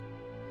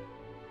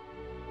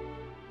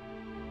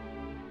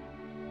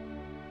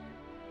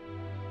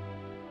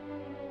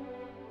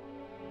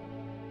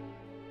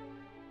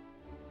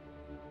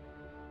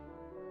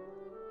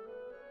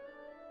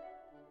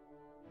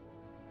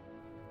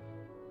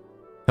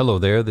Hello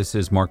there, this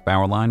is Mark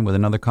Bauerlein with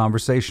another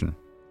conversation.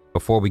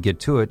 Before we get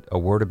to it, a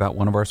word about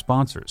one of our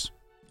sponsors.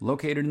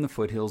 Located in the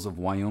foothills of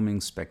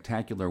Wyoming's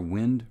spectacular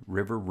Wind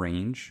River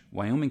Range,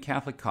 Wyoming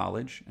Catholic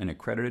College, an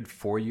accredited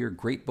 4-year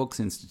Great Books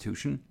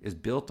institution, is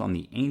built on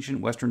the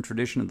ancient Western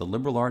tradition of the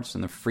liberal arts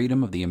and the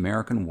freedom of the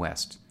American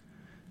West.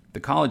 The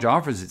college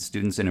offers its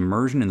students an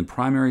immersion in the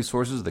primary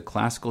sources of the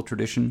classical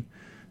tradition,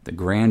 the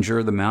grandeur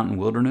of the mountain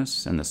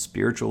wilderness, and the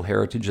spiritual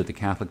heritage of the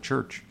Catholic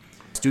Church.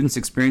 Students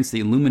experience the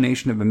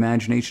illumination of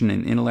imagination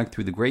and intellect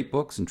through the great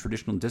books and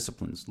traditional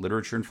disciplines,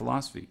 literature and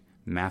philosophy,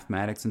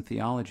 mathematics and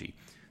theology,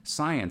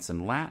 science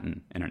and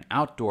Latin, and an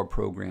outdoor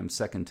program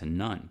second to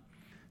none.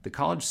 The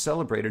college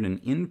celebrated an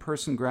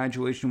in-person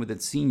graduation with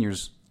its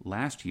seniors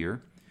last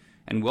year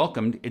and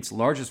welcomed its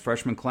largest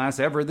freshman class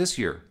ever this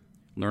year.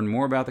 Learn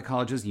more about the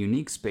college's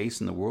unique space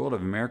in the world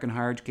of American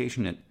higher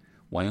education at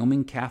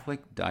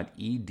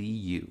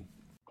wyomingcatholic.edu.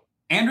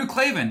 Andrew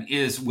Klavan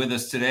is with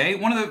us today,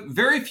 one of the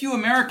very few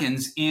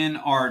Americans in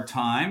our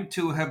time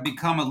to have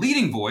become a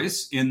leading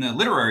voice in the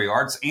literary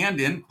arts and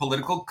in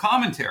political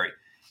commentary.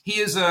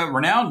 He is a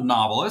renowned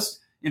novelist.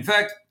 In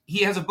fact,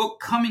 he has a book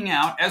coming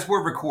out as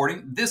we're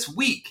recording this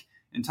week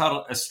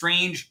entitled A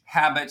Strange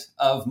Habit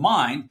of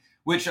Mind,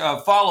 which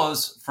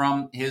follows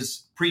from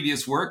his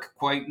previous work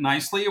quite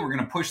nicely. We're going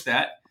to push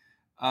that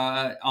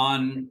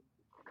on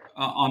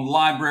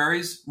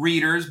libraries,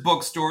 readers,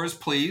 bookstores,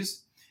 please.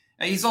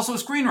 He's also a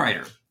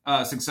screenwriter,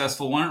 a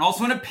successful one, and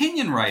also an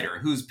opinion writer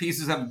whose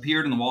pieces have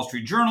appeared in the Wall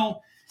Street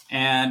Journal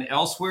and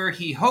elsewhere.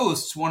 He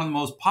hosts one of the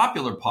most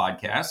popular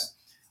podcasts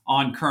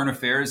on current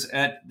affairs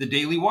at the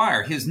Daily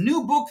Wire. His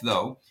new book,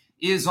 though,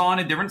 is on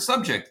a different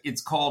subject.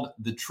 It's called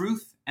The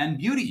Truth and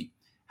Beauty: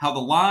 How the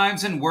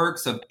Lives and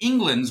Works of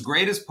England's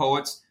Greatest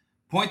Poets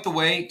Point the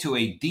Way to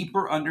a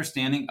Deeper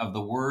Understanding of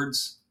the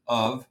Words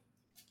of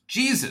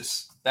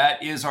Jesus.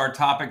 That is our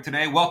topic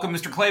today. Welcome,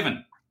 Mr.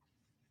 Klavan.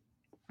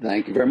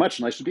 Thank you very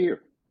much. Nice to be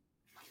here.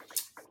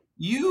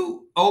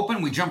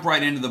 We jump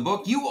right into the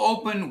book. You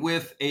open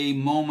with a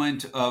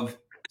moment of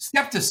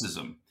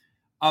skepticism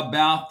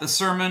about the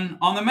Sermon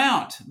on the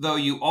Mount, though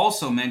you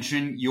also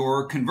mention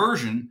your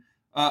conversion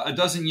a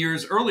dozen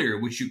years earlier,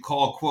 which you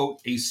call, quote,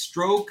 a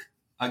stroke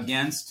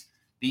against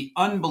the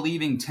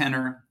unbelieving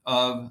tenor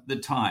of the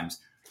times.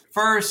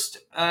 First,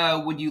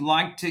 would you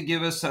like to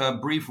give us a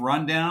brief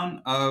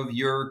rundown of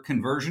your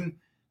conversion?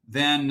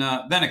 Then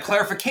a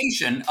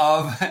clarification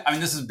of,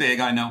 this is big,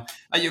 I know,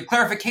 a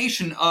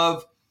clarification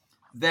of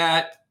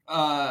that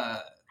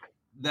the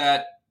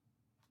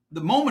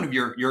moment of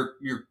your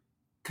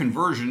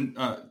conversion,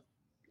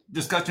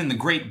 discussed in The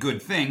Great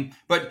Good Thing,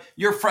 but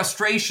your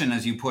frustration,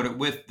 as you put it,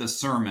 with the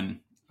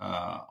Sermon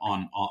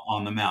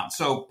on the Mount.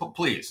 So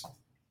please.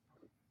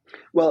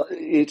 Well,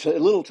 it's a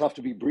little tough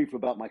to be brief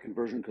about my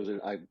conversion because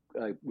I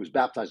was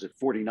baptized at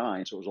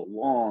 49, so it was a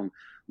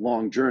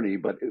long journey,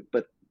 but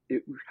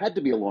it had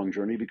to be a long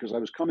journey because I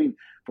was coming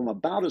from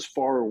about as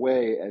far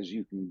away as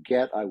you can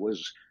get. I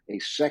was a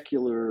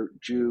secular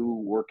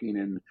Jew working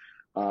in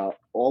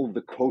all of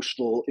the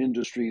coastal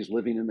industries,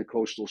 living in the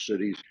coastal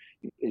cities,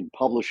 in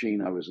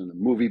publishing. I was in the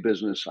movie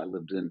business. I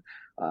lived in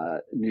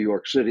New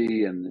York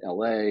City and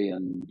LA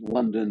and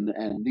London.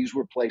 And these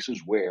were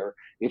places where,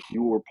 if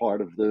you were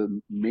part of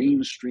the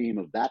mainstream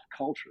of that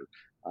culture,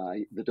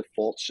 the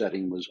default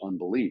setting was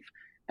unbelief.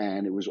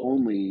 And it was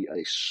only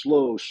a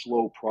slow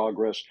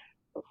progress.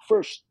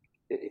 First,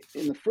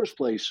 in the first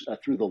place,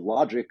 through the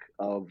logic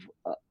of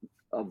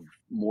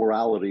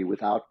morality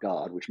without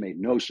God, which made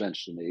no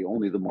sense to me.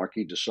 Only the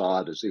Marquis de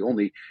Sade is the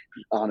only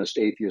honest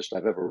atheist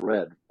I've ever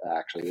read,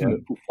 actually,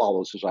 who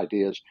follows his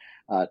ideas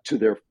to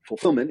their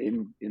fulfillment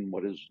in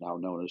what is now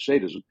known as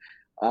sadism.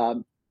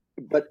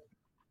 But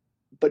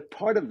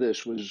part of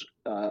this was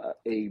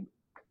a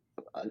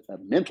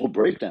mental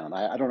breakdown.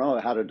 I don't know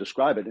how to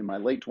describe it. In my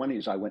late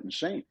 20s, I went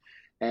insane.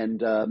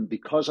 And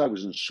because I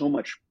was in so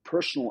much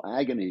personal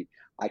agony,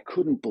 I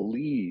couldn't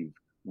believe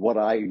what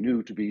I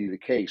knew to be the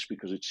case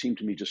because it seemed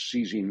to me just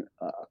seizing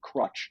a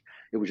crutch.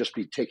 It would just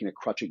be taking a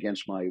crutch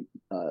against my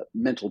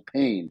mental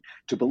pain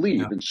to believe.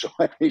 Yeah. And so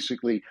I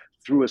basically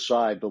threw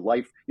aside the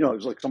life, it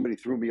was like somebody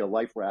threw me a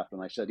life raft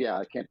and I said, yeah,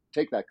 I can't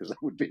take that because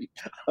that would be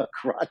a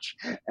crutch.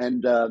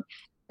 And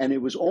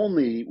it was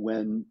only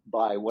when,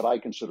 by what I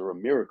consider a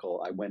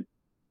miracle, I went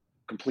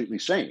completely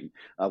sane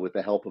with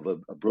the help of a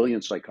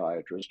brilliant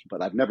psychiatrist, but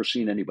I've never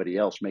seen anybody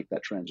else make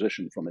that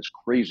transition from as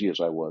crazy as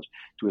I was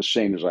to as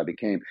sane as I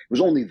became. It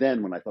was only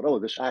then when I thought,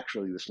 this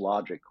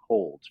logic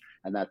holds,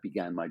 and that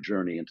began my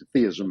journey into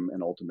theism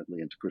and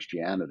ultimately into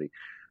Christianity.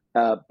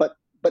 But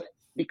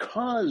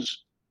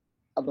because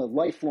of a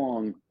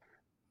lifelong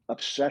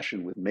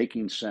obsession with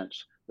making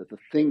sense, that the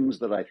things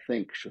that I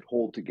think should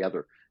hold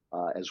together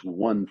as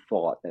one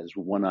thought, as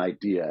one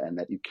idea, and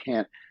that you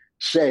can't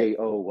say,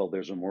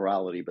 there's a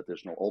morality, but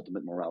there's no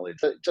ultimate morality.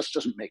 It just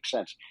doesn't make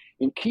sense.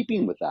 In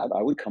keeping with that,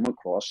 I would come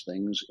across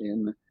things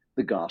in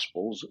the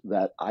Gospels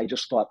that I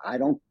just thought, I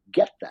don't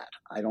get that.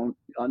 I don't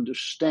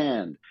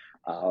understand,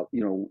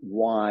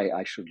 why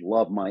I should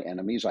love my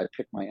enemies. I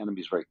pick my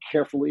enemies very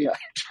carefully. I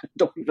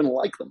don't even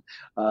like them.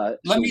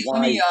 Let me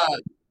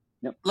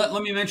Yep.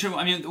 Let me mention,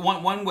 I mean,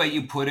 one way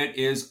you put it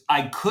is,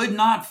 I could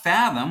not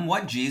fathom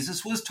what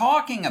Jesus was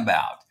talking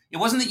about. It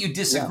wasn't that you Yeah.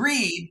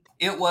 disagreed.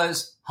 It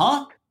was,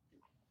 huh?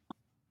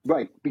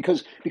 Right,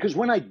 because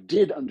when I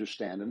did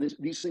understand, and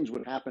these things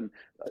would happen,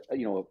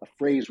 a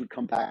phrase would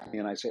come back to me,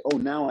 and I say, "Oh,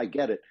 now I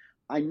get it."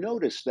 I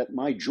noticed that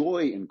my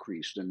joy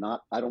increased, and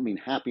I don't mean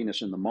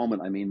happiness in the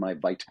moment. I mean my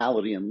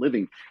vitality and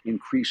living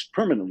increased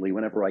permanently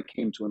whenever I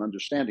came to an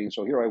understanding.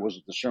 So here I was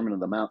at the Sermon on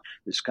the Mount,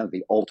 this kind of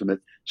the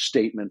ultimate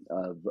statement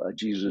of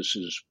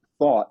Jesus's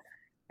thought,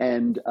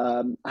 and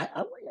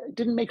it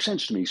didn't make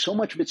sense to me. So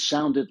much of it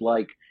sounded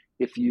like,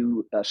 if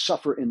you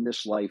suffer in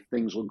this life,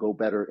 things will go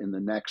better in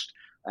the next.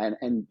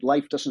 And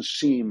life doesn't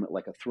seem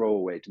like a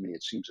throwaway to me.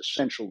 It seems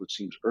essential. It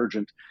seems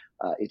urgent.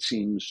 It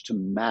seems to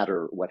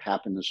matter what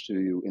happens to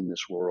you in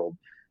this world,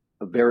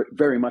 very,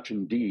 very much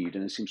indeed.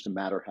 And it seems to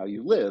matter how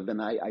you live. And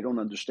I don't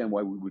understand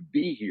why we would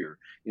be here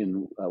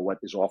in what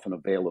is often a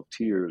vale of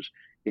tears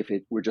if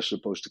we're just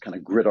supposed to kind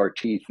of grit our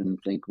teeth and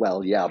think,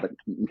 well, yeah, but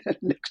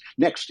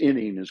next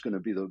inning is going to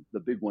be the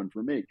big one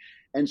for me.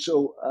 And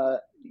so,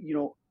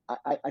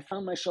 I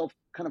found myself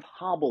kind of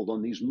hobbled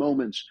on these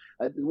moments.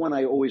 The one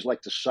I always like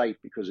to cite,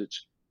 because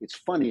it's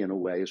funny in a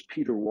way, is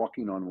Peter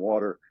walking on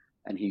water,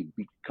 and he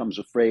becomes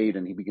afraid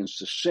and he begins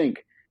to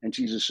sink. And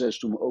Jesus says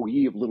to him, "Oh,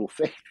 ye of little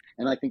faith."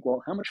 And I think,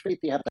 well, how much faith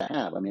do you have to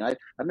have? I mean, I've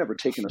never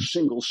taken a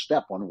single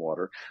step on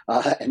water,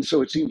 and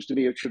so it seems to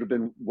me it should have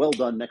been, well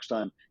done. Next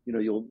time,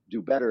 you'll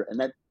do better.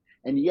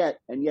 And yet,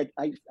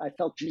 I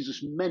felt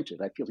Jesus meant it.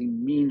 I feel he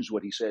means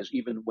what he says,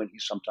 even when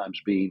he's sometimes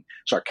being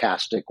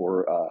sarcastic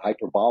or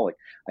hyperbolic.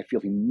 I feel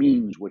he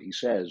means what he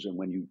says, and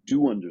when you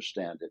do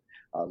understand it,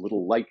 a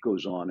little light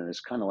goes on, and it's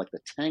kind of like the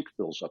tank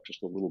fills up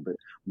just a little bit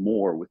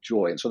more with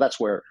joy. And so that's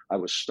where I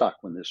was stuck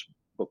when this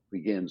book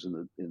begins,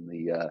 in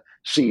the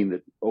scene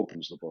that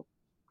opens the book.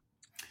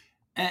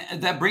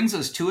 And that brings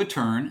us to a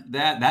turn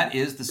that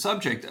is the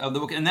subject of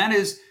the book, and that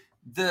is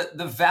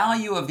the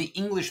value of the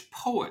English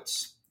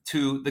poets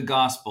to the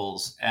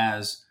Gospels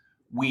as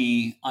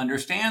we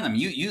understand them.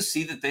 You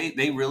see that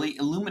they really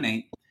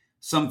illuminate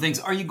some things.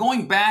 Are you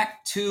going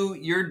back to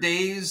your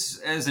days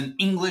as an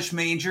English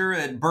major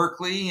at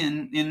Berkeley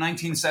in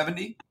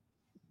 1970?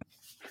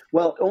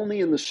 Well,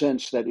 only in the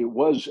sense that it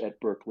was at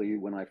Berkeley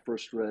when I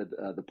first read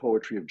the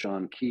poetry of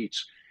John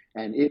Keats.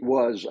 And it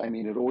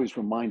always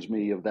reminds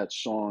me of that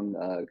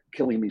song,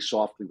 Killing Me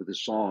Softly with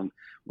His Song,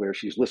 where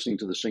she's listening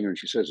to the singer and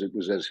she says it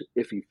was as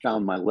if he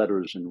found my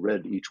letters and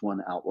read each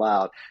one out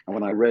loud. And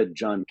when I read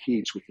John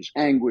Keats with his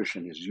anguish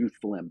and his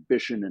youthful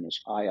ambition and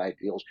his high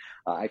ideals,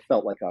 I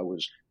felt like I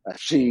was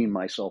seeing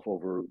myself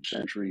over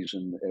centuries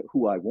and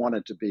who I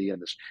wanted to be,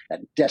 and that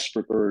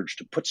desperate urge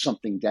to put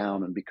something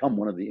down and become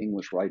one of the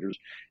English writers.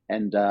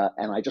 And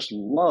I just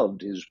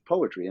loved his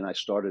poetry, and I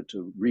started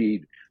to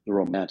read the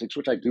Romantics,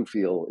 which I do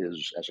feel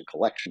is, as a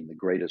collection, the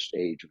greatest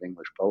age of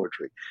English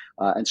poetry.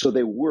 And so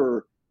they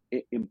were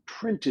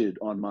imprinted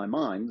on my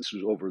mind. This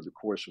was over the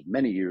course of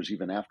many years,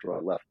 even after I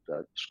left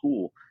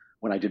school,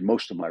 when I did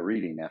most of my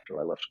reading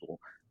after I left school.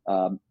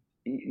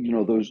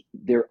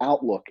 Their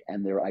outlook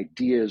and their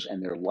ideas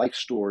and their life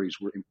stories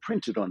were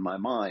imprinted on my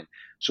mind.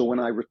 So when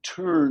I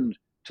returned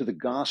to the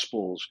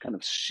Gospels, kind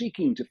of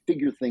seeking to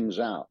figure things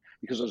out,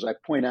 because as I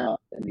point out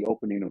in the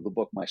opening of the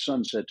book, my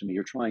son said to me,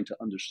 "You're trying to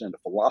understand a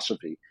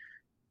philosophy.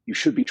 You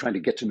should be trying to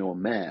get to know a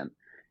man."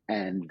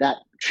 And that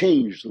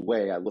changed the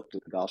way I looked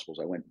at the Gospels.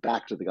 I went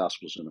back to the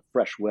Gospels in a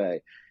fresh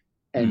way.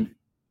 And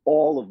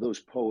all of those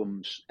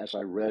poems, as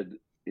I read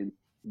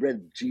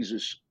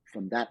Jesus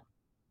from that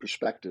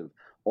perspective,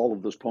 all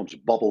of those poems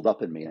bubbled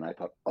up in me. And I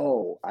thought,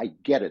 oh, I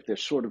get it. They're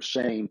sort of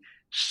saying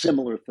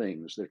similar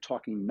things. They're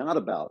talking not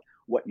about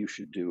what you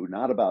should do,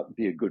 not about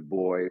be a good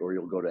boy or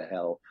you'll go to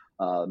hell,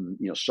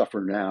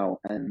 suffer now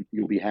and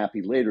you'll be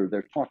happy later.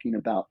 They're talking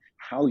about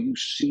how you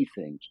see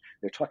things.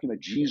 They're talking about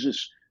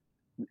Jesus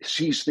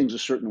sees things a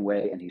certain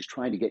way, and he's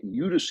trying to get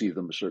you to see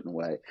them a certain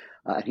way.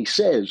 And he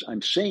says,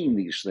 "I'm saying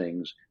these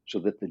things so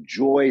that the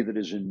joy that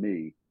is in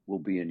me will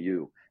be in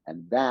you."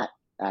 And that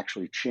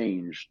actually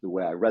changed the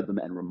way I read them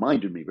and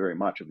reminded me very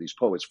much of these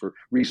poets for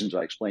reasons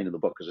I explain in the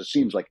book, because it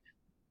seems like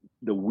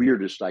the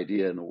weirdest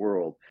idea in the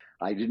world.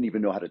 I didn't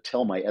even know how to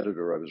tell my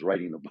editor I was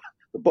writing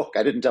the book.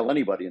 I didn't tell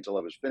anybody until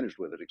I was finished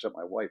with it, except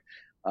my wife,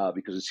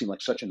 because it seemed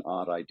like such an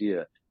odd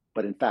idea.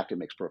 But in fact, it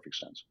makes perfect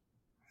sense.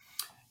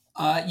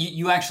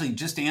 You actually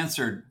just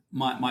answered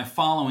my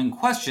following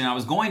question. I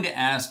was going to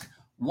ask,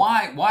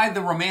 why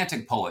the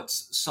Romantic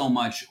poets so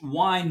much?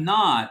 Why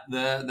not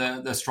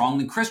the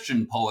strongly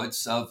Christian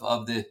poets of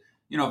the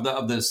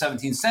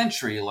 17th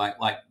century,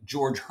 like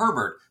George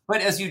Herbert?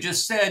 But as you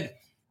just said,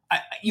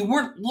 you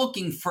weren't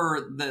looking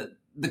for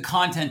the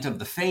content of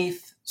the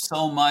faith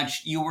so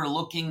much. You were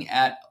looking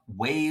at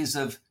ways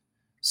of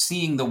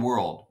seeing the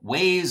world,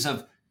 ways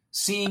of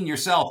seeing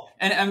yourself,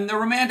 and the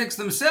Romantics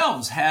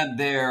themselves had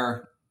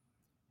their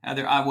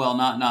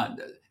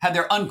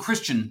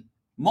unchristian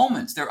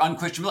moments. Their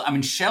unchristian. I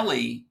mean,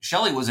 Shelley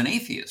was an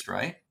atheist,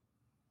 right?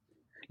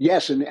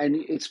 Yes, and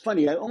it's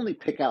funny. I only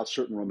pick out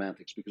certain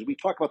romantics because we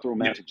talk about the Yeah.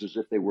 romantics as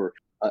if they were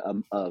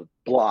a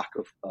block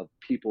of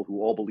people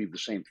who all believe the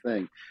same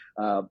thing.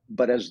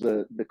 But as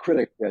the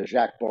critic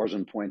Jacques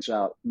Barzun points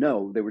out,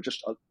 no, they were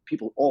just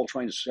people all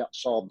trying to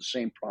solve the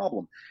same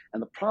problem.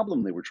 And the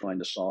problem they were trying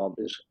to solve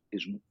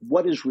is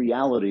what is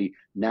reality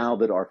now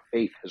that our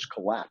faith has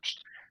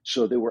collapsed.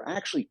 So they were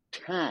actually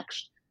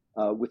taxed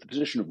with the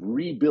position of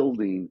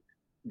rebuilding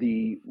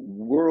the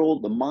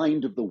world, the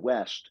mind of the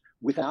West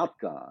without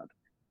God.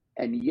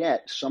 And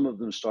yet, some of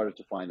them started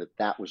to find that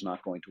that was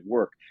not going to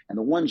work. And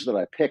the ones that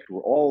I picked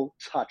were all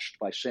touched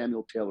by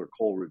Samuel Taylor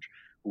Coleridge,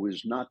 who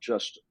is not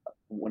just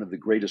one of the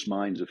greatest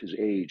minds of his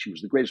age, he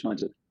was the greatest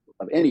minds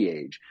of any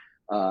age.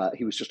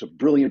 He was just a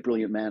brilliant,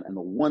 brilliant man, and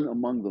the one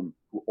among them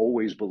who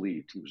always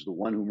believed. He was the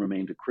one who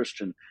remained a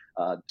Christian,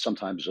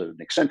 sometimes an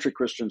eccentric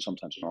Christian,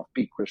 sometimes an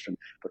offbeat Christian,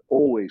 but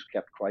always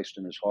kept Christ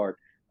in his heart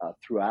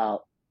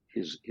throughout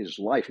his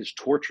life, his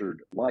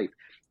tortured life.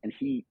 And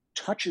he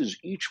touches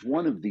each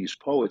one of these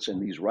poets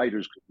and these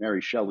writers,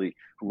 Mary Shelley,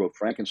 who wrote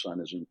Frankenstein,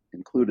 is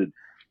included,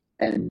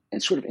 and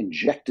sort of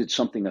injected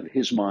something of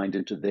his mind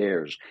into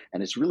theirs.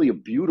 And it's really a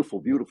beautiful,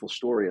 beautiful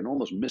story, an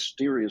almost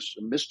mysterious,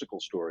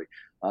 mystical story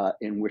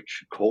in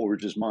which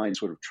Coleridge's mind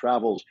sort of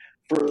travels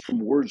first from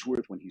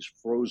Wordsworth when he's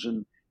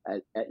frozen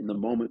in the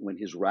moment when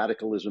his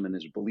radicalism and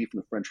his belief in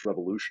the French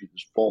Revolution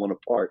has fallen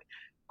apart.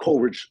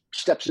 Coleridge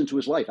steps into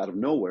his life out of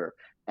nowhere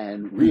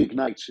and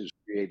reignites his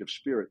creative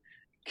spirit.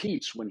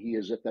 Keats, when he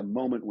is at the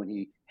moment when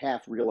he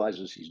half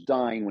realizes he's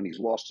dying, when he's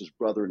lost his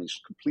brother and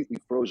he's completely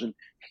frozen,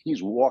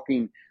 he's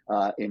walking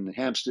in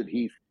Hampstead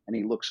Heath and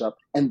he looks up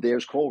and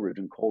there's Coleridge,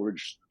 and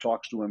Coleridge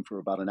talks to him for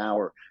about an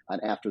hour.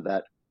 And after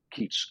that,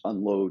 Keats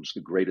unloads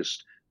the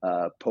greatest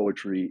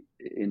poetry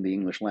in the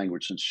English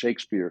language since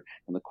Shakespeare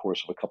in the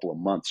course of a couple of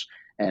months.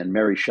 And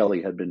Mary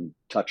Shelley had been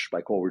touched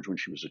by Coleridge when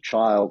she was a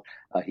child.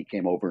 He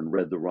came over and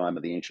read the Rime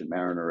of the Ancient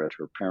Mariner at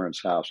her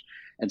parents' house.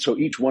 And so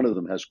each one of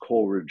them has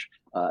Coleridge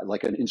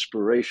like an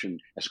inspiration,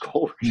 as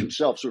Coleridge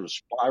himself sort of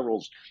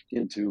spirals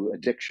into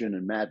addiction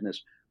and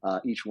madness.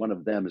 Each one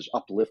of them is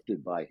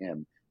uplifted by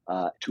him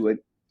to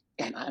it.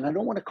 And I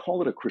don't want to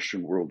call it a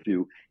Christian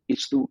worldview.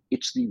 It's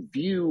the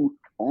view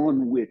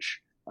on which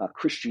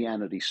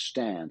Christianity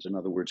stands. In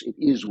other words, it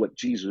is what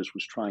Jesus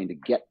was trying to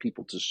get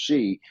people to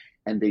see,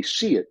 and they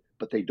see it,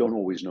 but they don't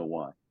always know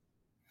why.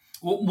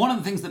 Well, one of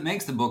the things that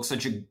makes the book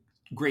such a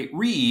great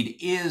read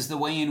is the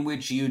way in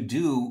which you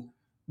do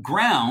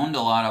ground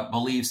a lot of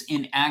beliefs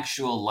in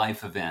actual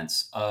life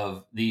events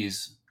of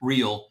these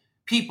real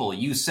people.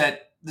 You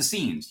set the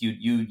scenes.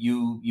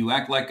 You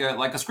act like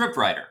a script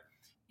writer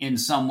in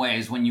some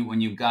ways when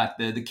you've got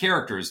the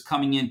characters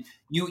coming in.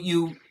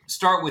 You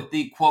start with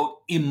the quote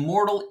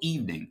immortal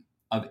evening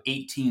of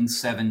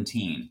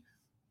 1817.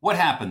 What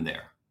happened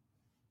there?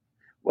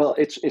 Well,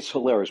 it's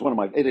hilarious.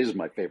 It is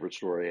my favorite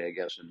story, I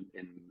guess,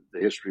 in the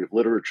history of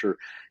literature.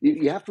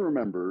 You have to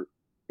remember,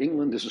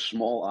 England is a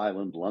small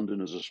island,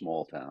 London is a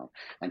small town,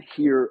 and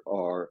here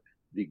are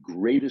the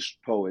greatest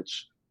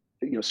poets,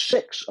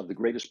 6 of the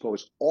greatest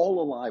poets,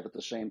 all alive at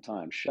the same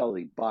time.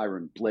 Shelley,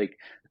 Byron, Blake,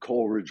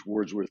 Coleridge,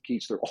 Wordsworth,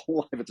 Keats, they're all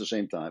alive at the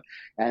same time.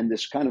 And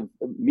this kind of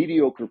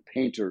mediocre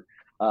painter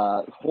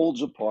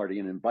holds a party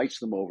and invites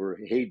them over.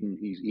 Hayden,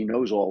 he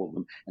knows all of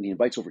them, and he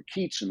invites over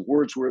Keats and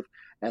Wordsworth,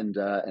 and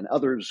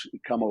others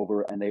come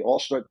over, and they all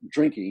start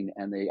drinking,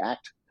 and they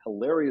act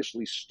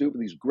hilariously stupid.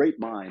 These great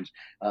minds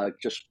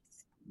just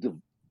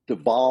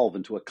devolve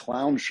into a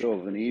clown show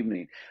of an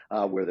evening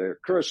where they're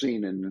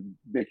cursing and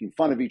making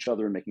fun of each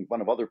other and making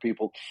fun of other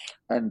people.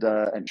 And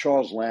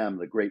Charles Lamb,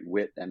 the great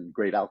wit and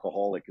great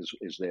alcoholic,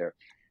 is there.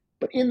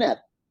 But in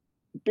that,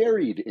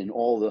 buried in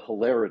all the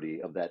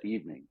hilarity of that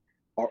evening,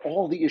 are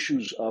all the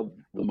issues of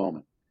the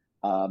moment.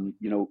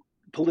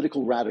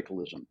 Political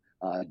radicalism,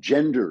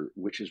 gender,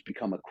 which has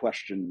become a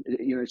question.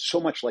 It's so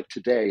much like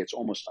today, it's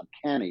almost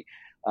uncanny.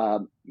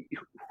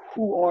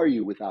 Who are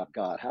you without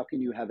God? How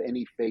can you have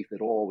any faith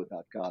at all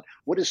without God?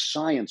 What has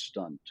science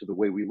done to the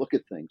way we look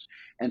at things?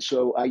 And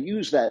so I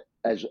use that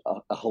as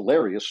a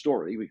hilarious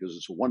story because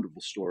it's a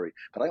wonderful story,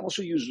 but I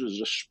also use it as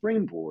a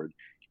springboard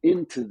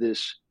into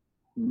this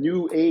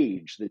new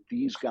age that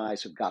these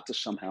guys have got to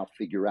somehow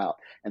figure out.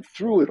 And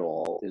through it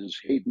all is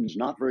Hayden's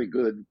not very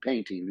good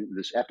painting,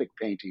 this epic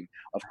painting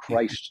of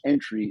Christ's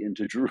entry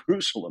into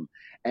Jerusalem.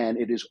 And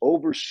it is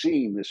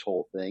overseeing this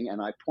whole thing.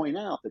 And I point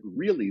out that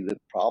really the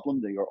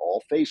problem they are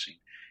all facing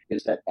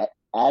is that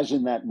as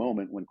in that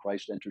moment when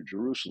Christ entered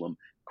Jerusalem,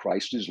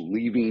 Christ is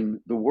leaving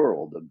the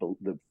world.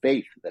 The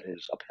faith that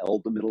has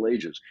upheld the Middle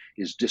Ages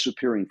is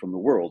disappearing from the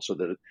world, so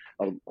that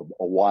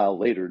a while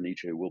later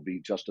Nietzsche will be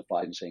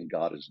justified in saying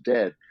God is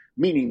dead,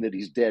 meaning that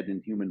he's dead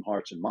in human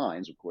hearts and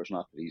minds, of course,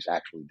 not that he's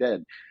actually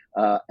dead.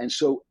 And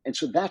so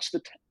that's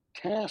the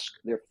task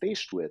they're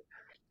faced with.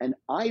 And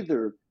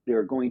either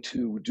they're going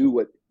to do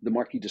what the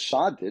Marquis de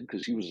Sade did,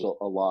 because he was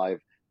alive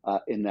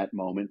in that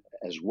moment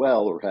as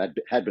well, or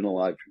had been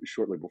alive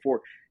shortly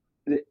before.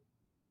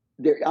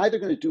 They're either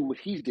going to do what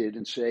he did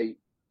and say,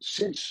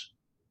 since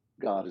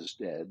God is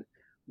dead,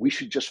 we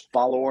should just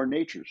follow our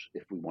natures.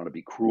 If we want to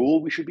be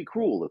cruel, we should be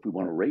cruel. If we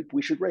want to rape,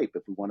 we should rape.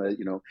 If we want to,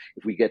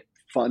 if we get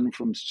fun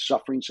from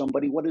suffering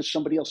somebody, what is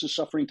somebody else's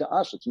suffering to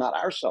us? It's not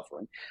our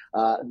suffering,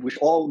 which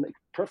all make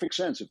perfect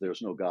sense if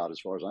there's no God, as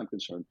far as I'm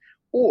concerned.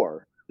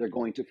 Or they're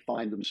going to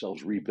find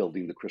themselves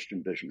rebuilding the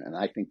Christian vision. And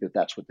I think that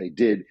that's what they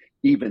did,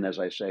 even, as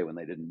I say, when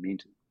they didn't mean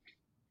to.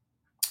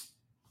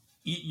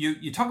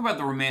 You talk about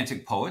the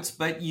Romantic poets,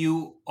 but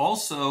you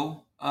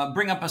also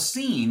bring up a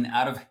scene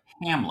out of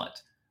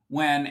Hamlet,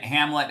 when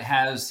Hamlet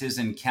has his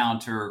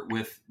encounter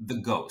with the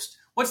ghost.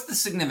 What's the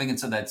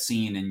significance of that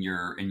scene in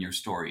your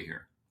story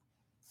here?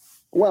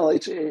 Well,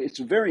 it's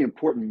a very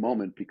important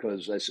moment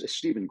because, as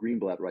Stephen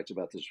Greenblatt writes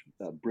about this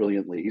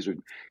brilliantly,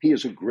 he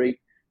is a great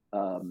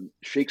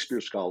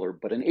Shakespeare scholar,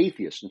 but an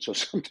atheist, and so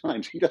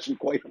sometimes he doesn't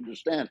quite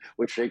understand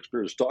what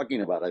Shakespeare is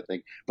talking about, I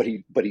think, but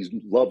he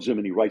loves him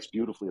and he writes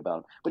beautifully about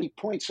him. But he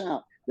points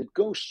out that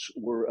ghosts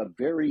were a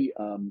very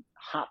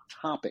hot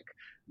topic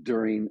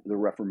during the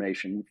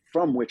Reformation,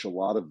 from which a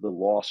lot of the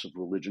loss of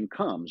religion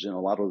comes, and a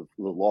lot of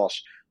the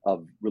loss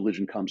of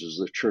religion comes as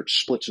the church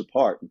splits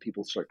apart and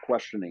people start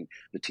questioning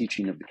the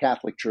teaching of the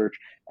Catholic Church,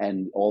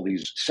 and all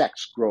these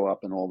sects grow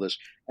up and all this.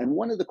 And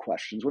one of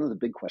the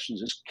big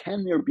questions is,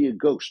 can there be a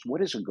ghost?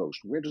 What is a ghost?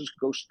 Where does a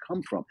ghost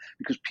come from?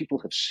 Because people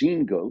have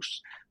seen ghosts,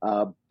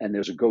 and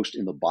there's a ghost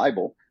in the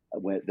Bible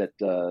that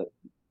the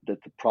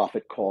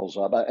prophet calls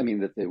up. I mean,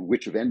 that the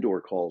witch of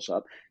Endor calls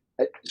up.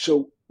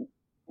 So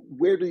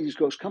where do these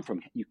ghosts come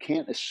from? You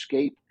can't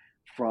escape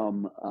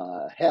from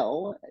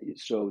hell,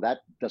 so that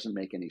doesn't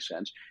make any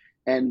sense.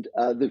 And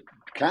the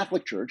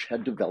Catholic Church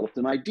had developed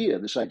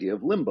this idea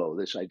of limbo,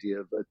 this idea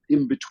of an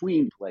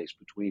in-between place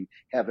between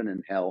heaven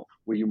and hell,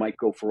 where you might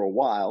go for a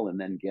while and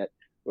then get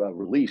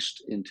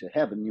released into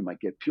heaven. You might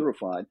get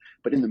purified,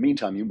 but in the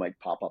meantime, you might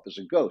pop up as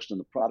a ghost. And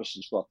the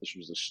Protestants thought this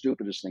was the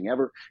stupidest thing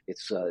ever.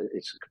 It's a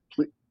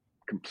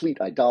complete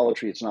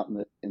idolatry. It's not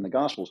in the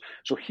Gospels.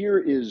 So here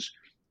is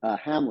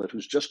Hamlet,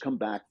 who's just come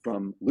back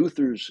from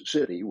Luther's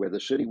city where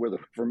the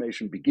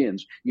Reformation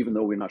begins, even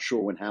though we're not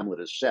sure when Hamlet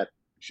is set.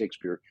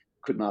 Shakespeare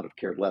could not have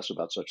cared less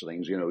about such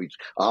things. He's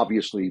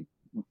obviously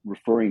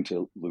referring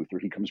to Luther.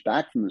 He comes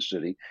back from the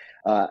city.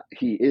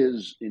 He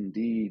is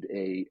indeed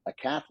a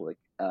Catholic,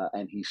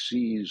 and he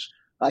sees,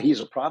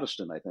 he's a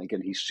Protestant, I think,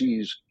 and he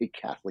sees a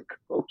Catholic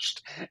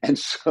ghost. And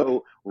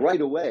so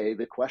right away,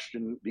 the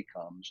question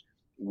becomes,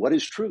 what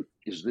is truth?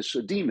 Is this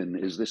a demon?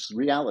 Is this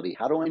reality?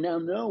 How do I now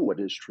know what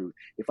is truth?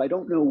 If I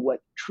don't know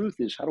what truth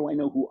is, how do I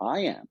know who I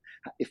am?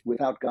 If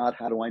without God,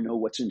 how do I know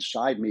what's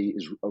inside me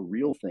is a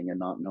real thing and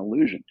not an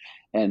illusion?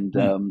 And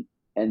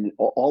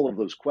all of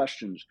those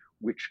questions,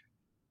 which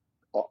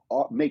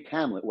make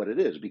Hamlet what it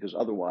is, because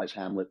otherwise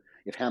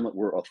if Hamlet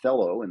were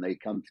Othello and they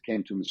came to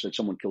him and said,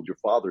 someone killed your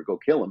father, go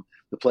kill him,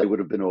 the play would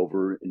have been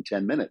over in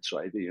 10 minutes,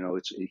 right? He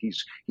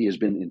has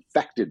been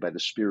infected by the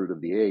spirit of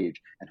the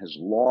age and has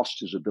lost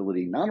his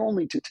ability not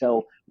only to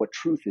tell what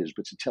truth is,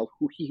 but to tell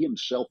who he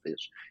himself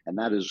is. And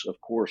that is,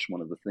 of course,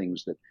 one of the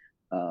things that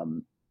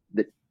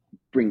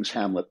brings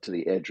Hamlet to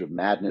the edge of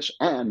madness.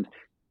 And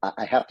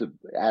I have to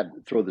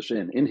throw this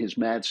in his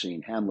mad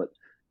scene, Hamlet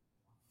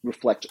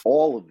reflects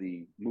all of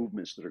the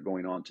movements that are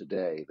going on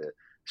today, the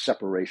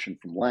separation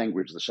from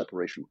language, the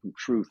separation from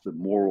truth, the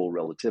moral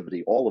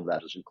relativity, all of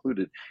that is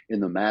included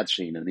in the mad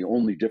scene. And the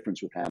only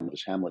difference with Hamlet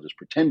is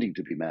pretending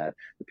to be mad.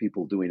 The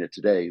people doing it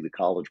today, the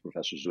college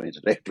professors doing it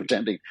today,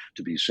 pretending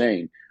to be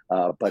sane.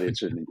 But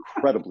it's an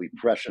incredibly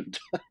prescient,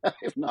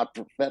 if not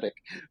prophetic,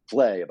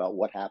 play about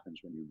what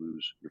happens when you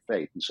lose your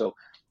faith. And so,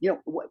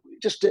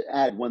 just to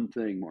add one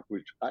thing, Mark,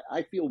 which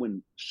I feel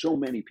when so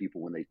many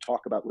people, when they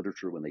talk about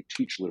literature, when they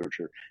teach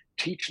literature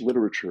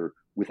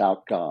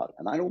without God.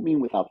 And I don't mean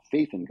without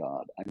faith in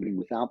God. I mean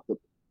without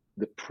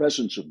the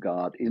presence of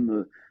God in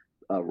the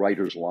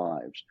writers'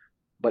 lives.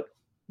 But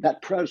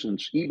that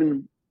presence,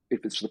 even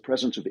if it's the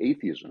presence of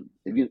atheism,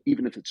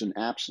 even if it's an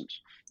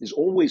absence, is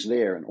always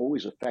there and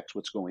always affects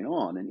what's going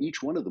on. And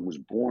each one of them was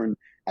born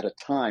at a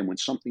time when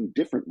something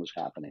different was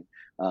happening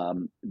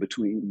in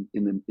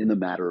the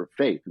matter of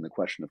faith, in the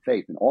question of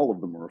faith. And all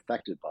of them are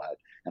affected by it,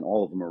 and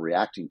all of them are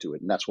reacting to it.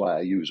 And that's why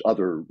I use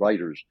other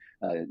writers,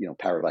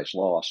 Paradise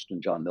Lost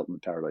and John Milton,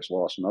 Paradise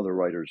Lost, and other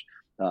writers,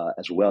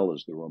 as well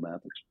as the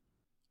Romantics.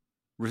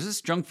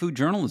 Resist junk food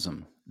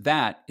journalism.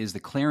 That is the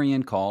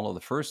clarion call of the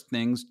First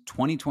Things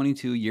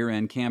 2022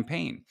 year-end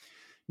campaign.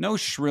 No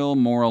shrill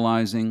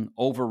moralizing,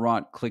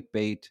 overwrought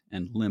clickbait,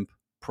 and limp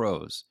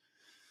prose.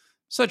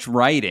 Such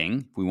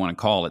writing, if we want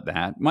to call it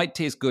that, might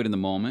taste good in the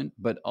moment,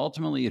 but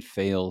ultimately it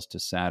fails to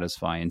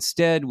satisfy.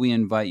 Instead, we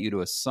invite you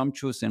to a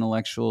sumptuous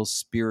intellectual,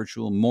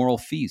 spiritual, moral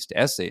feast,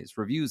 essays,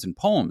 reviews, and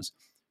poems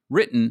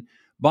written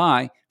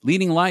by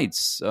leading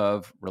lights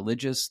of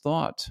religious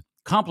thought,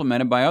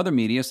 complemented by other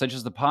media such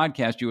as the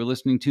podcast you are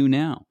listening to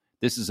now.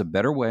 This is a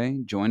better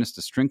way. Join us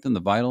to strengthen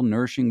the vital,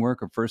 nourishing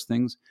work of First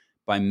Things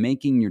by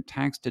making your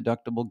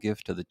tax-deductible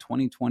gift to the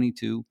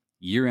 2022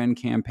 year-end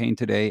campaign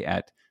today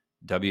at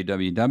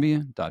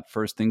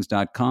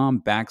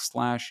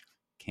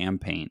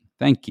www.firstthings.com/campaign.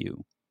 Thank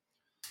you.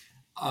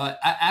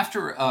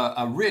 After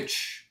a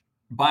rich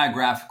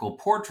biographical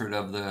portrait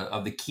of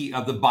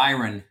the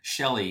Byron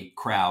Shelley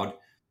crowd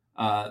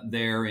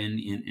there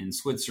in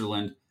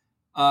Switzerland,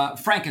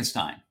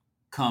 Frankenstein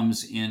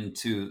comes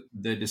into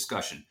the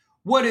discussion.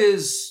 What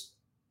is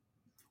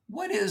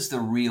the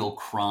real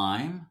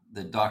crime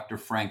that Dr.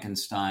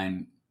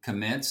 Frankenstein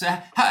commits?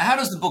 How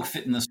does the book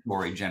fit in the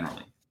story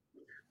generally?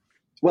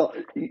 Well,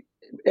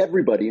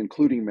 everybody,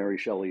 including Mary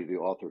Shelley, the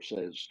author,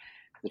 says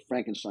that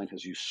Frankenstein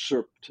has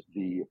usurped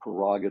the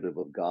prerogative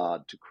of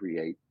God to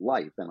create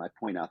life. And I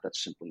point out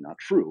that's simply not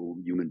true.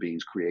 Human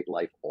beings create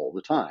life all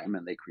the time,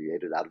 and they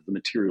create it out of the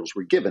materials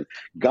we're given.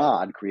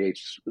 God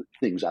creates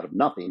things out of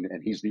nothing,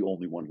 and he's the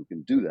only one who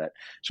can do that.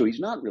 So he's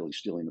not really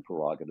stealing the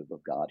prerogative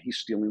of God. He's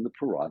stealing the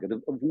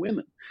prerogative of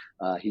women.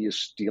 He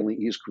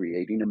is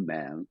creating a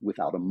man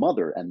without a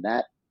mother, and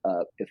that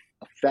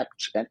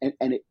affects, and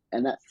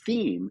that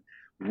theme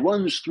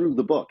runs through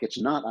the book.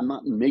 I'm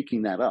not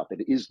making that up.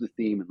 It is the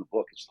theme in the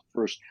book. It's the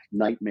first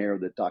nightmare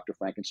that Dr.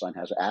 Frankenstein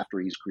has after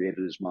he's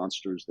created his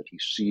monsters, that he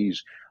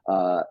sees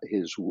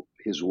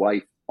his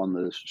wife on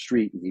the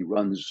street, and he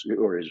runs,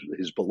 or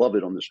his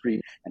beloved on the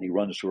street, and he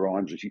runs to her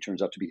arms, and she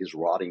turns out to be his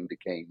rotting,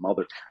 decaying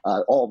mother.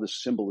 All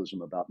this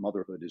symbolism about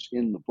motherhood is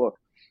in the book.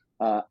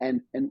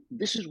 And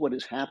this is what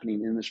is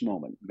happening in this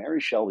moment. Mary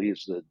Shelley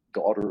is the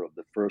daughter of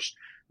the first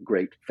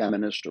great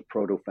feminist or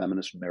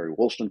proto-feminist, Mary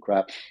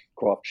Wollstonecraft.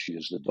 She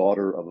is the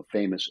daughter of a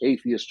famous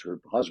atheist. Her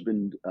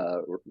husband,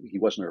 or he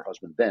wasn't her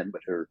husband then,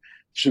 but her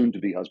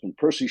soon-to-be husband,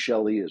 Percy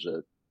Shelley, is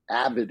an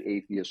avid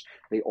atheist.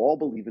 They all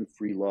believe in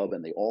free love,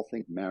 and they all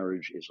think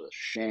marriage is a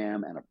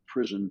sham and a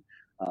prison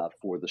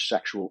for the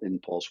sexual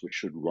impulse, which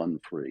should run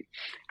free.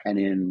 And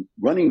in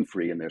running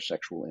free in their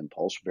sexual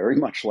impulse, very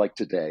much like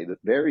today, the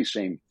very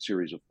same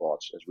series of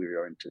thoughts as we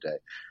are in today,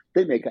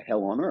 they make a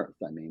hell on earth.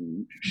 I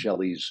mean,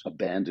 Shelley's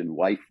abandoned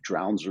wife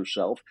drowns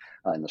herself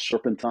in the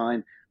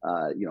Serpentine.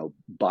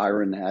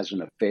 Byron has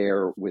an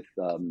affair with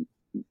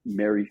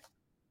Mary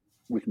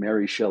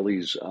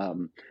Shelley's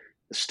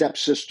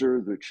stepsister,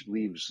 which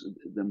leaves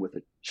them with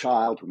a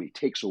child whom he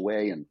takes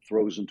away and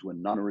throws into a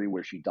nunnery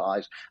where she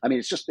dies. I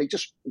mean, they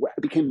just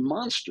became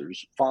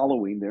monsters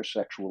following their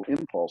sexual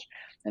impulse.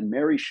 And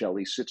Mary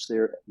Shelley sits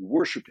there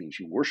worshiping.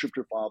 She worshipped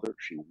her father.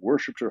 She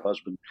worshipped her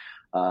husband.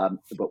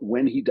 But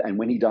when he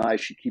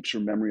dies, she keeps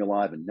her memory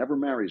alive and never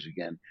marries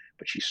again.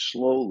 But she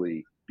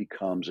slowly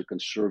becomes a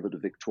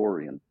conservative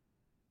Victorian,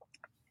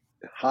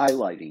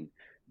 highlighting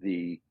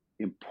the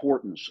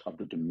importance of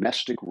the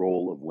domestic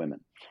role of women.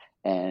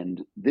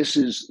 And this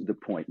is the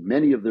point.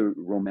 Many of the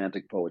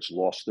romantic poets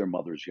lost their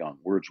mothers young.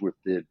 Wordsworth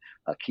did,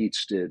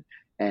 Keats did.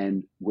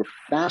 And we're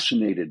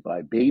fascinated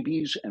by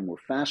babies, and we're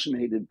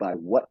fascinated by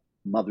what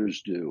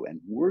mothers do.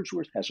 And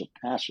Wordsworth has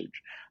a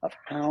passage of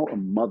how a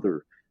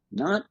mother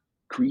not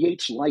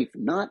creates life,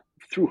 not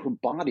through her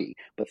body,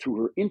 but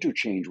through her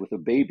interchange with a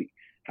baby.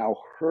 How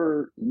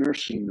her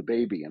nursing the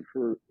baby and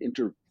her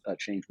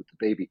interchange with the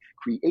baby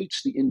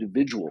creates the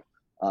individual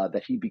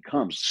that he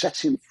becomes,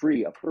 sets him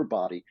free of her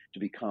body to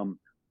become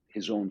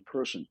his own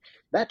person.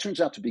 That turns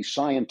out to be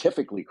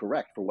scientifically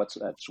correct for what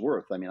that's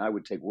worth. I mean, I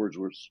would take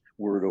Wordsworth's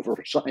word over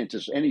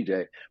scientists any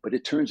day, but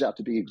it turns out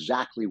to be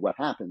exactly what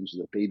happens,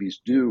 that babies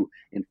do,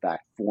 in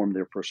fact, form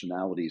their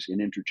personalities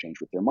in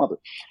interchange with their mother.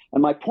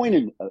 And my point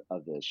in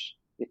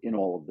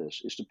all of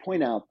this is to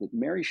point out that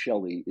Mary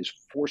Shelley is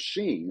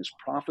prophesying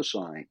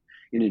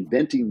in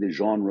inventing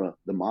the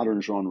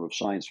modern genre of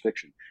science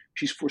fiction.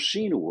 She's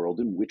foreseen a world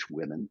in which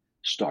women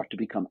start to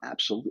become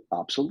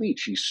obsolete.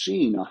 She's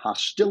seen a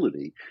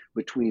hostility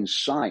between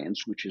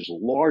science, which is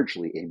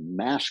largely a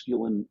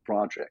masculine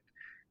project,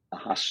 a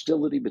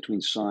hostility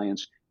between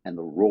science and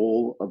the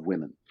role of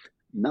women,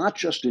 not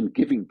just in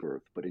giving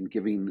birth, but in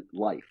giving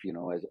life.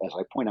 As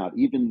I point out,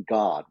 even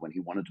God, when he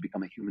wanted to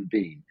become a human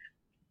being,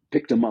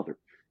 picked a mother.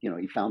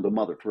 He found a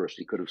mother first.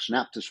 He could have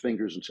snapped his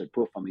fingers and said,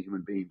 poof, I'm a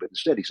human being. But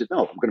instead he said, no,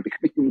 I'm going to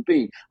become a human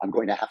being. I'm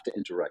going to have to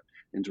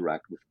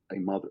interact with a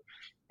mother.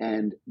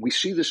 And we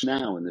see this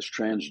now in this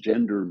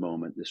transgender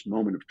moment, this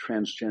moment of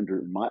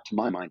transgender, to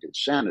my mind,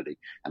 insanity.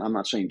 And I'm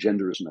not saying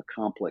gender isn't a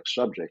complex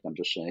subject. I'm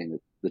just saying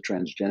that the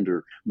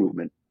transgender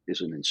movement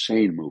is an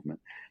insane movement.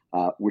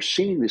 We're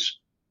seeing this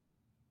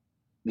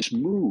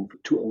move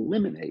to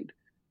eliminate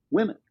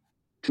women.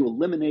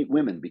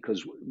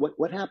 Because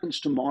what happens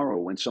tomorrow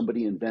when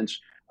somebody invents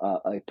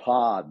a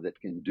pod that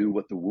can do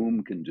what the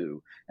womb can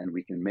do, and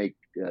we can make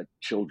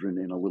children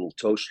in a little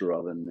toaster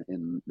oven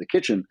in the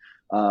kitchen?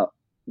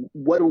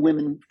 What are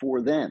women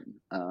for then?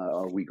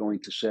 Are we going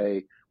to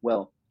say,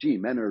 well, gee,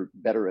 men are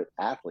better at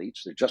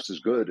athletes. They're just as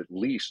good, at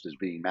least, as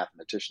being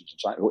mathematicians and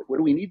scientists. What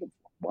do we need them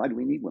for? Why do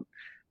we need them?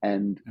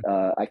 And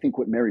I think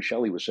what Mary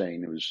Shelley was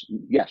saying was,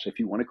 yes, if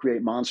you want to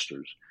create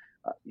monsters,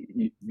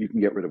 you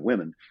can get rid of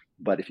women.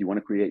 But if you want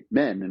to create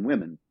men and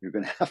women, you're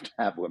going to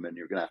have women.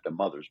 You're going to have to have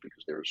mothers,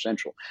 because they're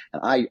essential.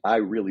 And I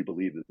really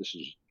believe that this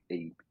is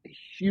a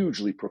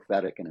hugely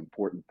prophetic and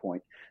important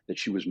point that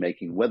she was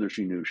making, whether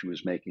she knew she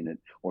was making it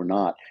or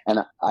not. And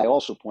I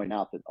also point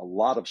out that a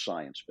lot of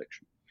science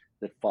fiction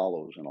that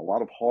follows, and a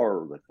lot of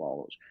horror that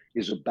follows,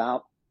 is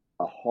about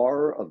a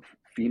horror of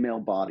female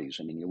bodies.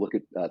 I mean, you look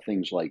at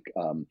things like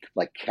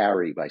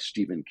Carrie by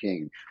Stephen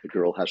King. The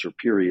girl has her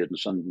period, and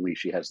suddenly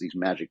she has these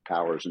magic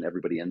powers, and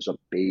everybody ends up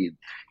bathed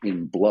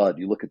in blood.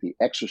 You look at The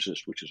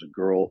Exorcist, which is a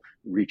girl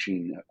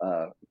reaching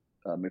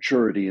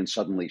maturity, and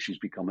suddenly she's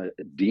become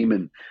a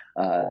demon,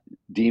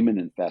 demon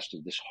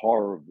infested. This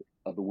horror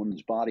of the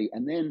woman's body,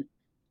 and then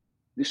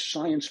this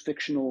science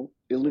fictional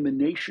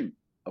elimination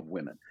of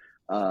women.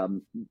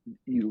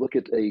 You look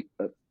at a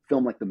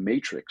film like The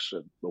Matrix,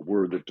 a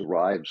word that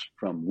derives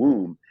from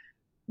womb,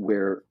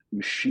 where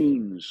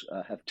machines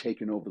have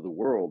taken over the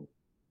world.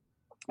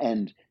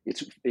 And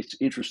it's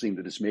interesting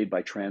that it's made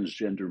by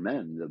transgender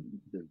men.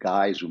 The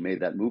guys who made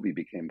that movie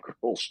became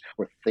girls,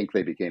 or think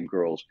they became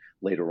girls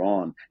later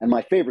on. And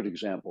my favorite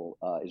example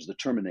is The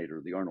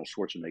Terminator, the Arnold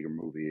Schwarzenegger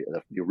movie,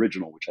 the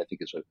original, which I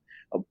think is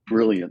a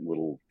brilliant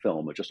little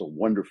film, just a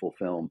wonderful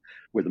film,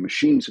 where the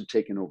machines have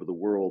taken over the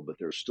world, but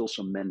there are still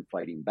some men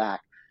fighting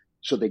back.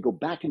 So they go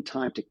back in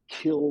time to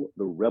kill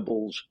the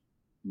rebel's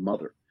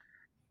mother.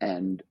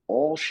 And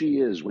all she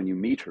is, when you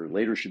meet her,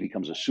 later she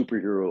becomes a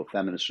superhero, a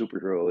feminist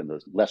superhero in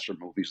the lesser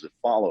movies that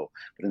follow.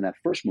 But in that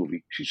first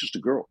movie, she's just a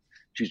girl.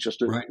 She's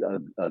just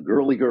a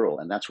girly girl.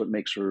 And that's what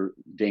makes her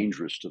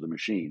dangerous to the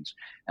machines.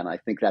 And I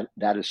think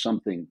that is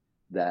something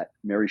that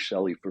Mary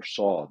Shelley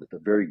foresaw, that the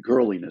very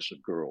girliness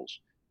of girls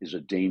is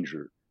a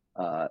danger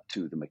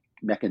to the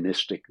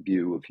mechanistic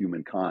view of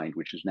humankind,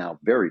 which is now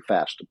very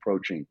fast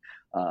approaching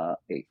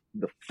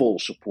the full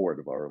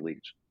support of our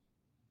elites.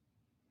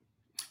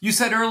 You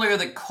said earlier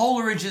that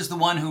Coleridge is the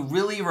one who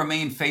really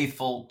remained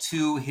faithful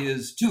to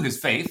his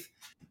faith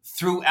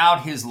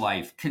throughout his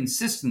life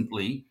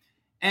consistently,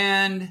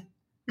 and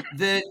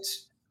that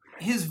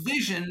his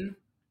vision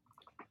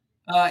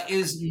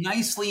is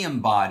nicely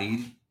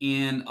embodied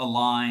in a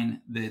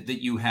line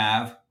that you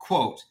have,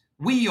 quote,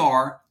 "We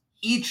are,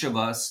 each of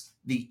us,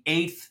 the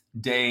eighth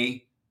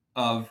day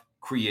of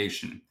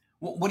creation."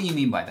 What do you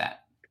mean by that?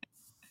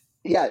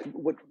 Yeah,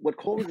 what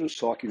Coleridge was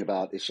talking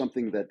about is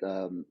something that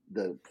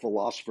the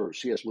philosopher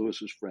C.S.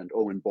 Lewis's friend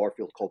Owen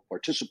Barfield called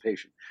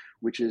participation,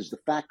 which is the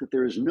fact that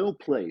there is no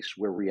place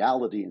where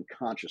reality and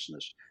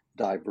consciousness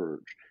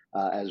diverge.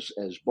 As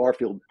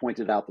Barfield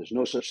pointed out, there's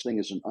no such thing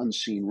as an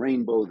unseen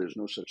rainbow. There's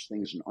no such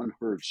thing as an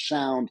unheard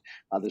sound.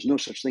 There's no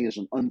such thing as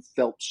an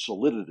unfelt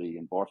solidity,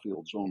 in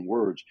Barfield's own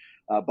words.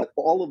 But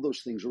all of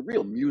those things are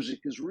real. Music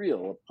is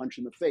real. A punch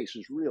in the face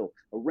is real.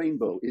 A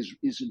rainbow is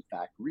in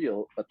fact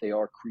real, but they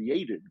are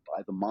created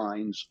by the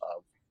minds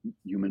of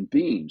human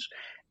beings.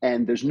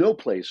 And there's no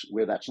place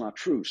where that's not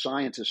true.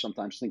 Scientists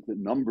sometimes think that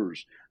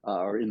numbers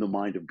are in the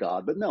mind of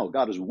God, but no,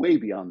 God is way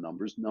beyond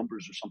numbers.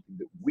 Numbers are something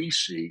that we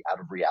see out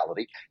of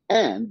reality,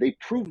 and they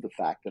prove the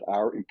fact that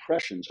our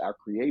impressions, our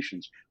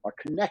creations, are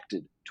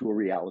connected to a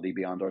reality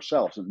beyond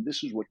ourselves. And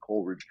this is what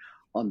Coleridge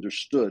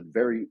understood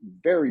very,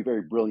 very,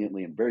 very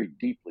brilliantly and very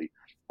deeply,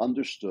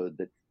 understood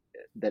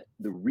that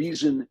the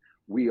reason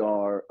we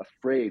are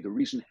afraid, the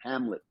reason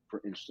Hamlet,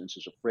 for instance,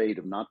 is afraid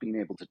of not being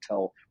able to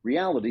tell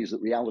reality is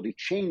that reality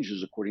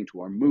changes according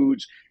to our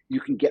moods.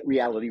 You can get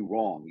reality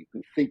wrong. You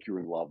can think you're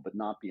in love, but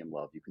not be in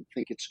love. You can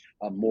think it's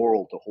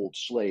moral to hold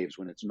slaves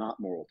when it's not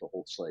moral to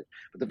hold slaves.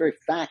 But the very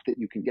fact that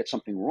you can get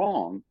something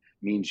wrong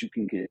means you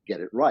can get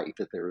it right,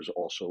 that there is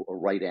also a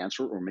right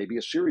answer or maybe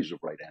a series of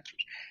right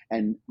answers.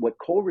 And what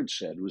Coleridge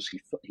said was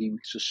he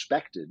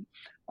suspected,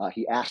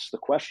 he asked the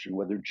question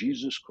whether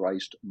Jesus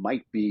Christ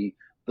might be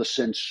the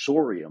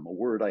sensorium, a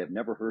word I have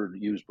never heard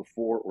used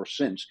before or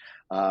since,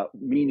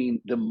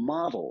 meaning the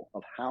model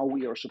of how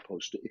we are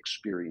supposed to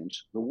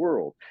experience the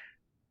world.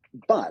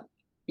 But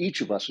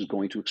each of us is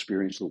going to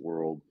experience the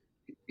world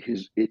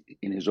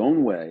in his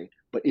own way,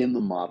 but in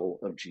the model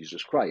of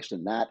Jesus Christ.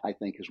 And that, I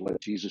think, is what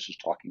Jesus is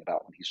talking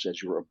about when he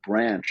says you're a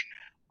branch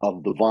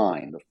of the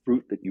vine. The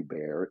fruit that you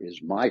bear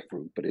is my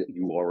fruit, but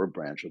you are a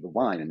branch of the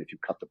vine. And if you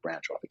cut the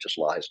branch off, it just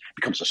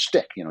becomes a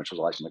stick, it just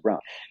lies in the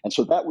ground. And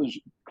so that was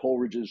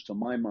Coleridge's, to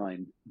my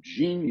mind,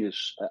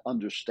 genius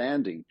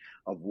understanding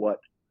of what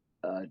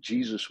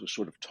Jesus was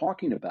sort of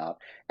talking about.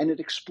 And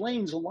it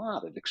explains a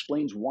lot. It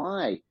explains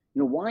why,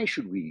 why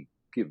should we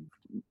give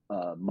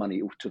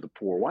money to the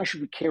poor? Why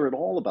should we care at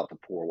all about the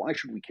poor? Why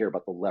should we care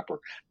about the leper,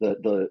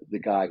 the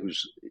guy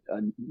who's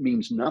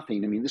means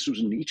nothing? I mean, this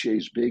was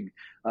Nietzsche's big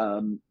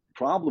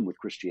problem with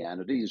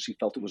Christianity, is he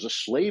felt it was a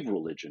slave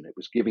religion. It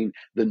was giving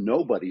the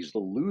nobodies, the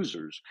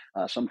losers,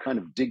 some kind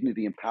of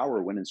dignity and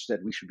power, when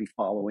instead we should be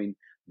following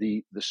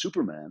the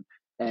Superman.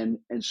 And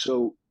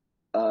so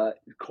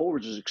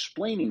Coleridge is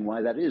explaining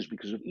why that is,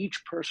 because if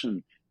each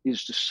person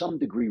is to some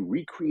degree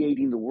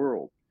recreating the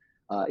world,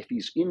 if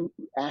he's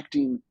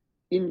acting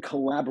in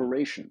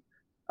collaboration,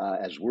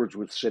 as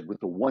Wordsworth said, with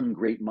the one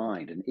great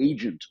mind, an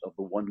agent of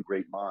the one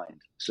great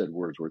mind, said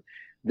Wordsworth,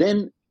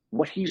 then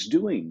what he's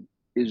doing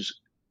is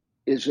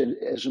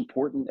as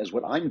important as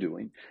what I'm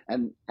doing,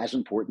 and as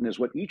important as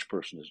what each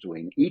person is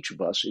doing. Each of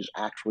us is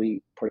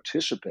actually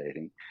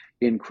participating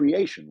in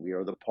creation. We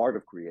are the part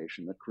of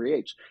creation that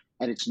creates.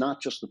 And it's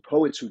not just the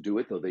poets who do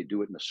it, though they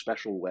do it in a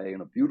special way,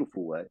 in a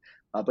beautiful way,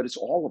 but it's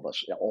all of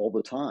us all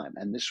the time.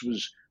 And this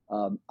was,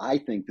 I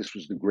think this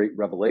was the great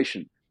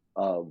revelation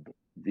of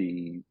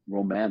the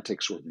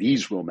romantics, or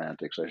these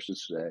romantics, I should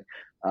say,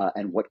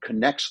 and what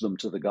connects them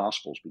to the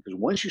Gospels. Because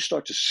once you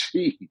start to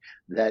see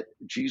that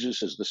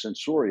Jesus is the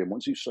sensorium,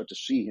 once you start to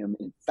see him,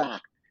 in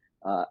fact,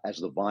 as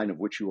the vine of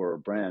which you are a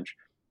branch,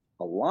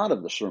 a lot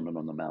of the Sermon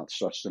on the Mount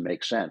starts to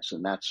make sense.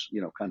 And that's,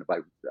 kind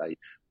of, I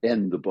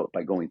end the book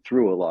by going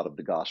through a lot of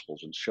the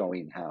Gospels and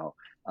showing how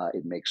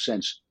it makes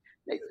sense.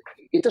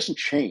 It doesn't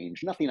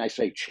change. Nothing I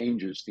say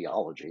changes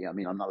theology. I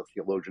mean, I'm not a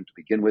theologian to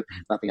begin with.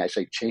 Nothing I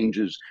say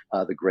changes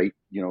the great,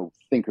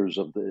 thinkers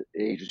of the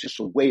age. It's just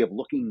a way of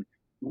looking.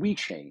 We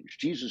change.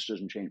 Jesus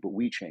doesn't change, but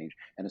we change.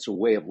 And it's a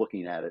way of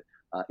looking at it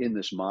in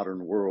this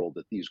modern world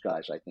that these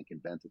guys, I think,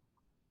 invented.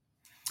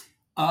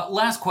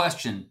 Last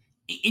question.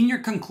 In your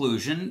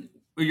conclusion,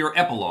 or your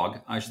epilogue,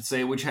 I should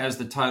say, which has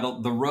the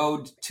title, The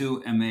Road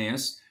to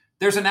Emmaus,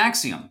 there's an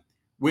axiom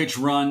which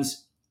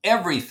runs,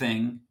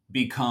 everything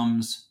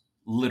becomes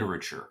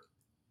literature.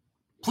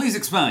 Please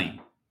explain.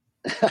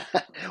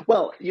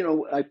 Well,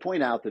 I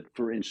point out that,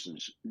 for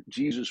instance,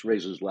 Jesus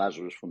raises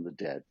Lazarus from the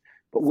dead,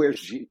 but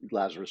where's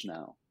Lazarus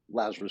now?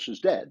 Lazarus is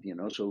dead,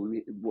 so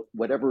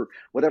whatever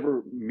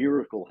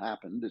miracle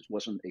happened, it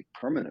wasn't a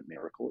permanent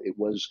miracle. It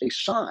was a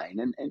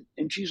sign.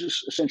 And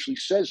Jesus essentially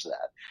says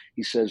that.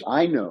 He says,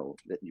 I know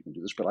that you can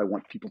do this, but I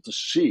want people to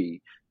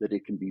see that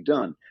it can be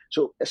done.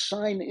 So a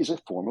sign is a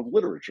form of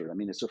literature. I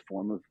mean, it's a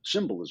form of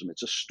symbolism.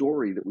 It's a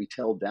story that we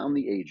tell down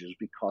the ages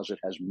because it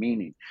has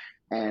meaning.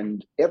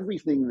 And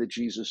everything that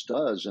Jesus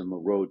does in the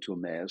road to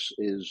Emmaus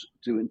is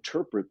to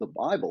interpret the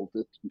Bible,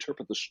 to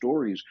interpret the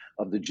stories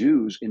of the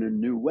Jews in a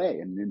new way.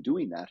 And in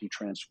doing that, he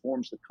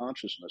transforms the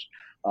consciousness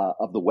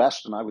of the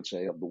West, and I would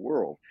say of the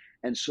world.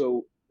 And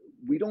so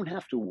we don't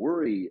have to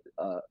worry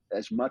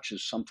as much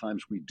as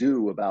sometimes we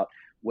do about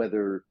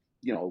whether,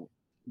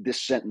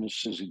 this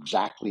sentence is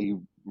exactly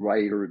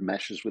right or it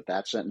meshes with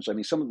that sentence. I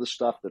mean, some of the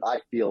stuff that I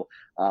feel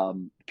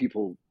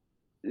people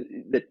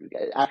that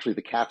actually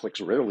the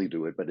Catholics rarely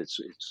do it, but it's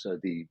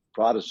the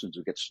Protestants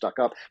who get stuck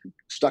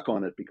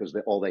on it because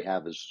all they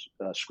have is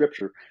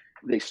scripture.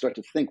 They start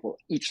to think, well,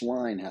 each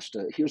line has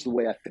to, here's the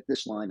way I fit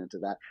this line into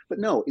that. But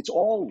no, it's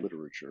all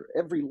literature.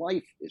 Every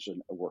life is a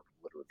work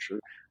of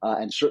literature.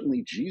 And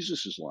certainly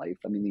Jesus's life,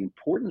 I mean, the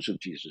importance of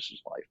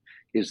Jesus's life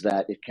is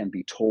that it can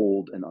be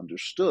told and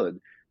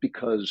understood,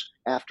 because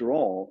after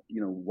all,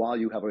 while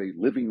you have a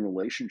living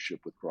relationship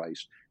with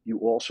Christ, you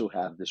also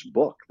have this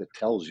book that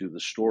tells you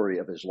the story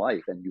of his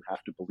life, and you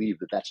have to believe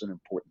that that's an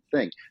important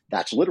thing.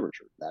 That's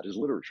literature. That is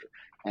literature.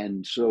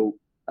 And so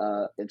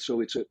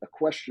it's a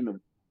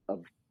question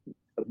of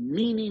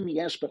meaning,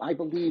 yes, but I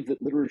believe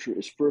that literature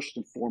is first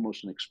and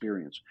foremost an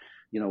experience.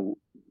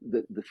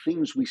 The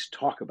things we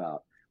talk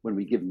about when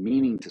we give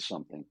meaning to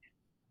something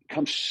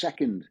comes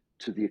second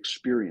to the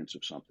experience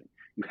of something.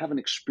 You have an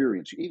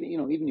experience.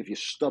 Even if you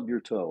stub your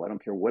toe, I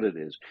don't care what it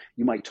is,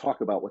 you might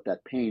talk about what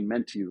that pain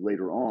meant to you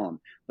later on,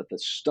 but the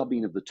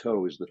stubbing of the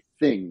toe is the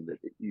thing that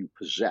you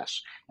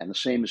possess. And the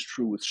same is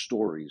true with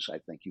stories, I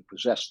think. You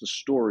possess the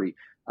story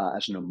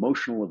as an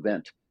emotional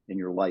event in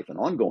your life, an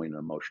ongoing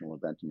emotional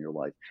event in your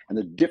life. And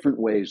the different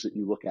ways that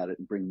you look at it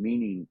and bring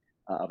meaning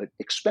of it,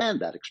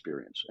 expand that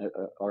experience,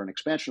 or an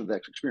expansion of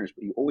that experience,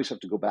 but you always have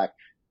to go back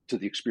to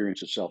the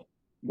experience itself.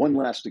 One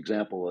last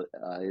example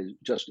is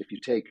just if you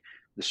take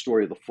the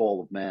story of the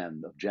fall of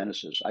man, of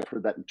Genesis. I've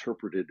heard that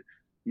interpreted,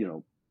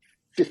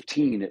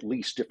 15 at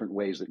least different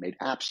ways that made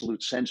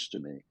absolute sense to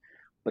me.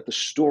 But the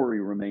story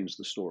remains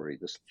the story.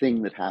 This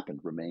thing that happened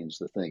remains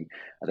the thing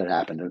that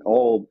happened. And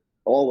all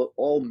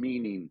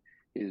meaning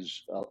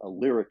is a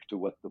lyric to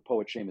what the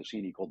poet Seamus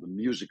Heaney called the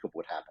music of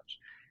what happens.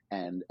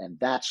 And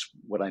that's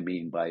what I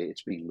mean by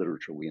it's being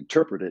literature. We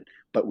interpret it,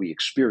 but we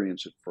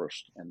experience it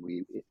first, and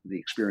the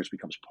experience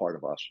becomes part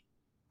of us.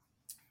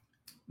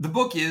 The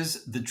book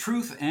is The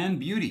Truth and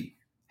Beauty,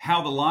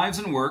 How the Lives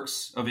and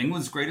Works of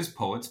England's Greatest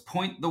Poets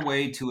Point the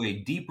Way to a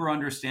Deeper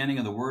Understanding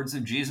of the Words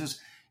of Jesus.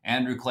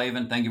 Andrew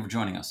Klavan, thank you for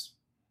joining us.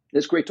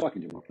 It's great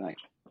talking to you, Mark.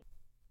 Thanks.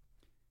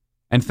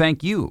 And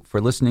thank you for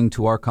listening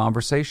to our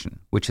conversation,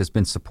 which has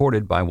been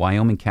supported by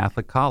Wyoming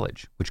Catholic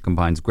College, which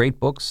combines great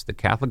books, the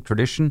Catholic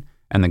tradition,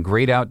 and the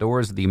great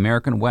outdoors of the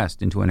American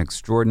West into an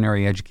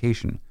extraordinary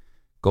education.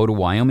 Go to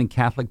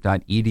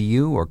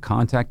wyomingcatholic.edu or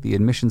contact the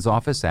admissions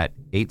office at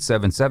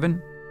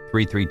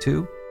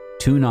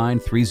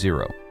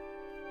 877-332-2930.